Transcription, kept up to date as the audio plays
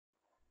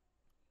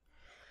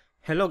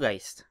Hello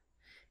guys,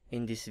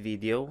 in this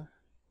video,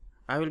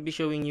 I will be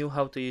showing you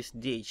how to use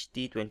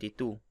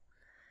DHT22,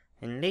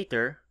 and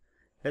later,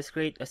 let's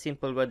create a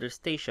simple weather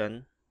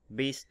station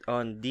based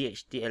on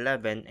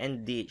DHT11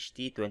 and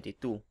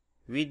DHT22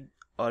 with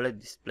OLED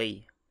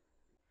display.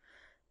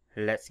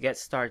 Let's get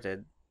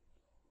started.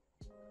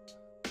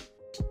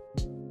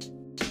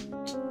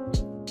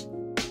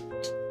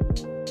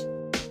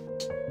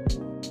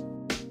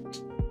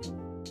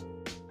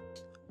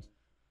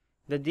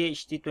 The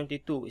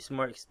DHT22 is a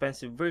more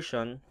expensive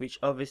version which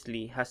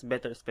obviously has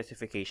better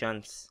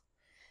specifications.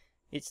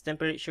 Its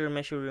temperature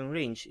measuring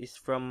range is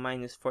from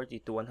 -40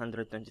 to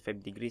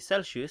 125 degrees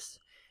Celsius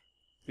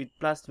with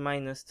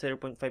plus/minus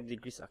 0.5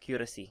 degrees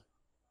accuracy.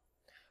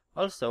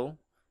 Also,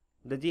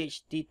 the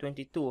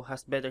DHT22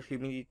 has better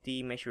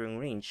humidity measuring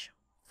range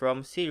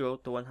from 0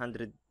 to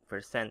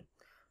 100%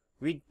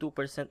 with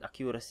 2%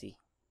 accuracy.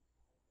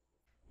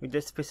 With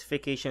the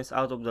specifications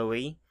out of the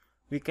way,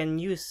 we can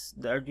use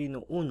the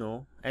Arduino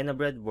Uno and a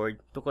breadboard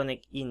to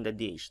connect in the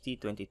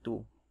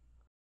DHT22.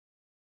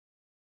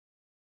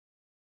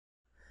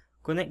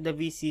 Connect the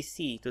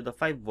VCC to the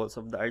 5 volts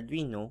of the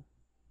Arduino,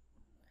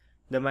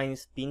 the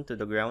minus pin to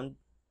the ground,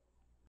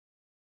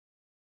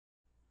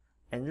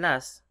 and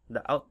last,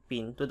 the out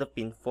pin to the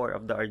pin 4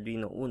 of the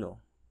Arduino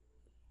Uno.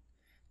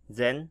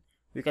 Then,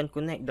 we can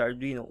connect the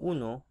Arduino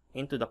Uno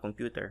into the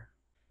computer.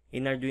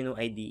 In Arduino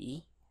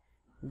IDE,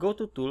 go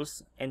to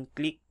Tools and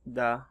click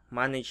the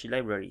Manage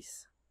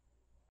Libraries.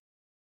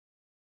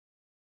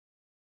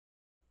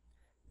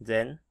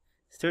 Then,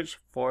 search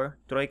for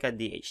Troika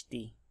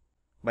DHT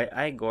by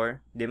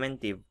Igor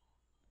Dementiv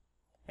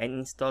and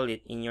install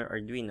it in your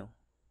Arduino.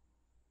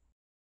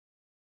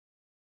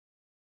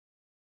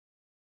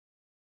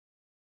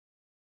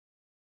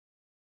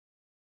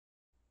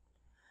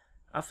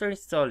 After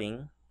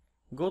installing,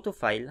 go to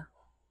File,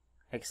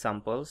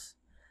 Examples,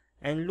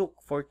 and look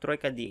for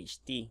Troika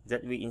DHT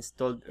that we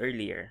installed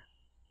earlier,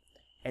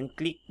 and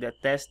click the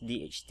Test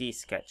DHT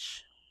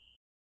sketch.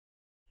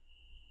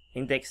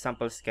 In the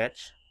example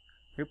sketch,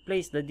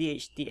 replace the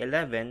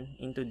DHT11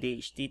 into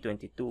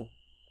DHT22.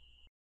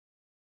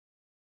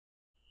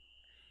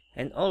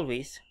 And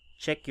always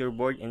check your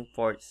board and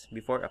ports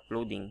before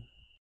uploading.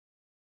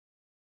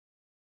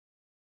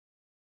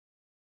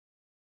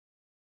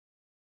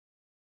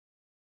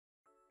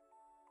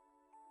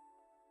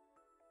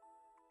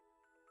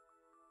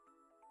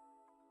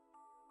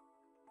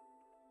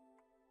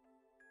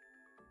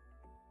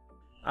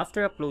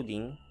 After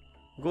uploading,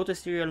 go to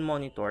Serial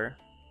Monitor,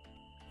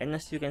 and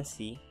as you can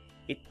see,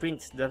 it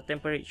prints the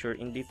temperature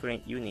in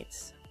different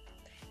units.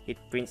 It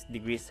prints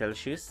degrees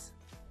Celsius,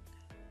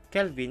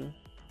 Kelvin,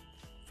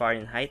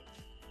 Fahrenheit,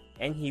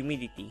 and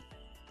humidity.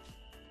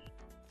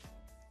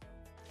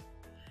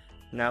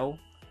 Now,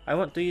 I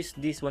want to use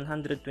this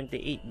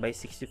 128 by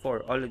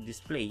 64 OLED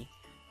display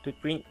to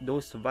print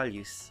those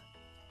values.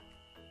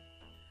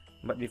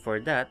 But before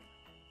that,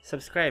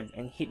 subscribe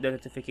and hit the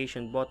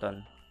notification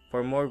button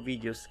for more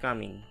videos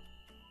coming.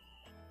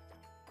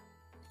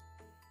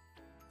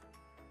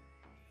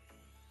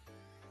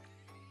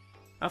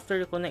 After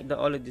you connect the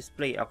OLED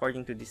display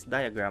according to this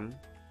diagram,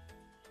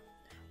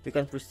 we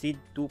can proceed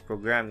to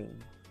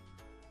programming.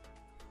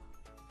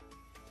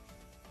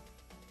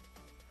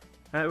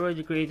 I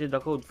already created the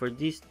code for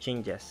these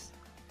changes.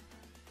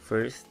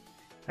 First,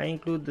 I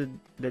included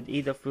the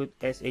Adafruit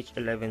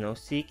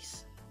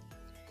SH1106,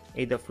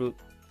 Adafruit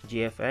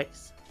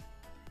GFX,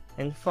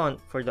 and font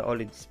for the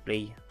OLED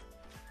display.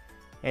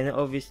 And I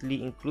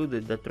obviously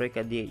included the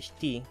Troika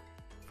DHT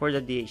for the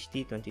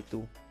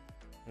DHT22.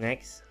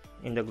 Next,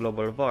 in the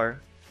global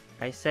var,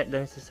 I set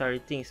the necessary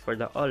things for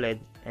the OLED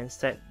and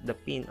set the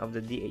pin of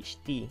the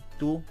DHT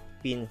to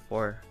pin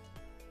 4.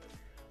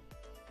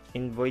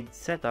 In void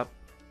setup,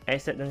 I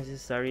set the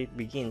necessary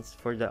begins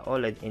for the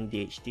OLED in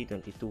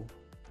DHT22.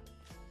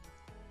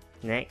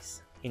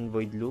 Next, in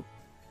void loop,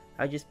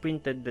 I just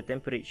printed the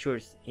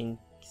temperatures in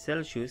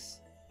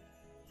Celsius,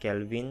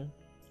 Kelvin,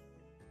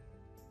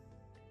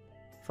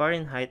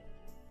 Fahrenheit,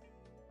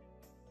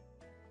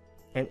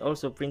 and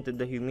also printed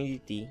the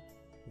humidity,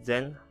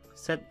 then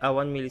set a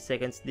 1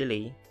 milliseconds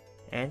delay,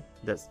 and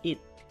that's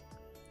it.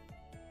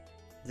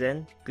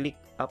 Then click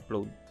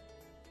upload.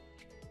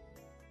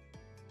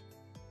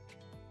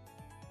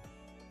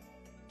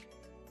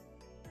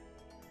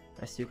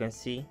 As you can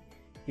see,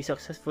 we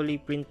successfully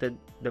printed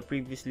the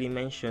previously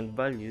mentioned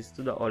values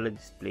to the OLED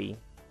display.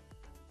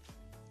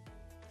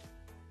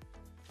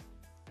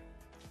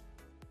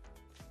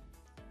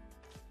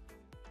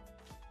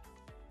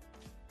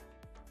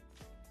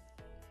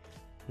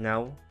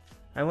 Now,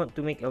 I want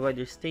to make a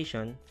weather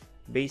station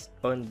based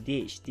on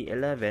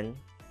DHT11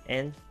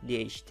 and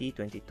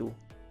DHT22.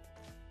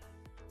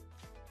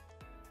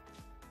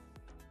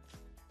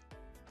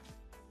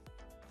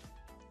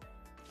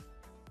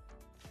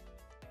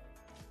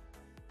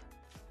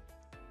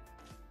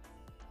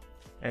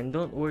 And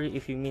don't worry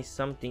if you miss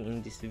something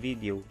in this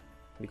video,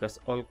 because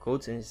all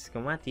codes and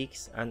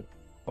schematics are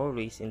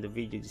always in the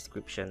video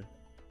description.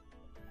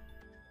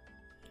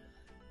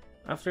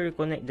 After we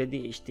connect the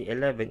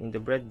DHT11 in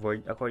the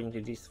breadboard according to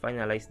this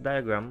finalized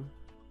diagram,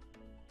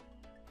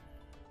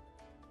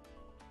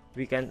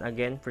 we can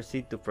again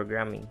proceed to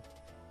programming.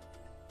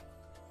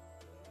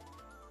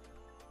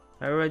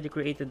 I already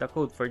created the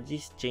code for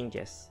these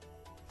changes.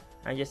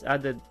 I just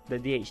added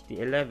the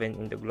DHT11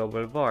 in the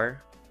global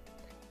var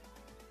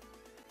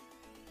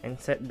and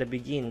set the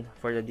begin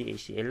for the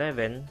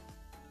DHT11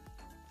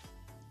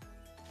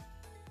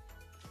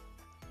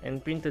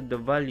 and printed the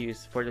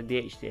values for the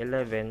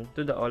DHT11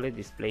 to the OLED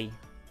display.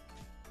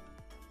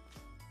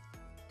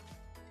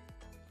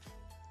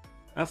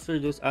 After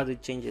those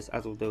added changes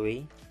out of the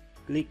way,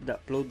 click the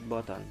upload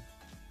button.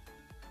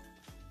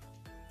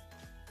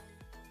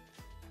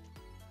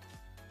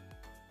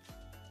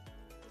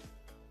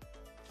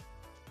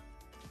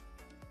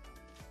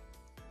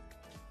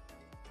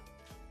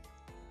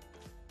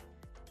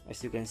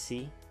 As you can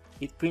see,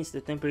 it prints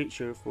the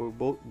temperature for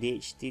both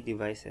DHT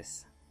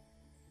devices.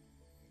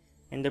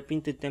 And the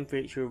printed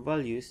temperature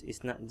values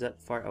is not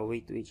that far away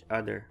to each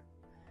other,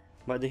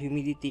 but the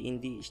humidity in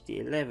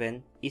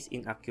DHT11 is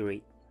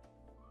inaccurate.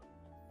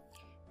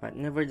 But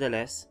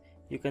nevertheless,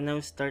 you can now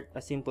start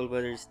a simple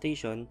weather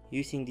station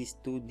using these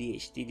two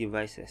DHT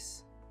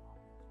devices.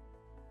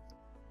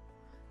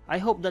 I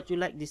hope that you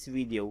like this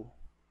video.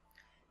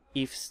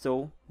 If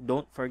so,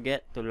 don't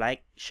forget to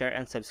like, share,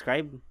 and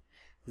subscribe.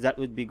 That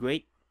would be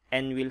great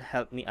and will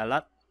help me a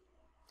lot.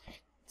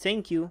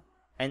 Thank you,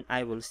 and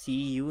I will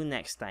see you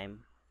next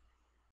time.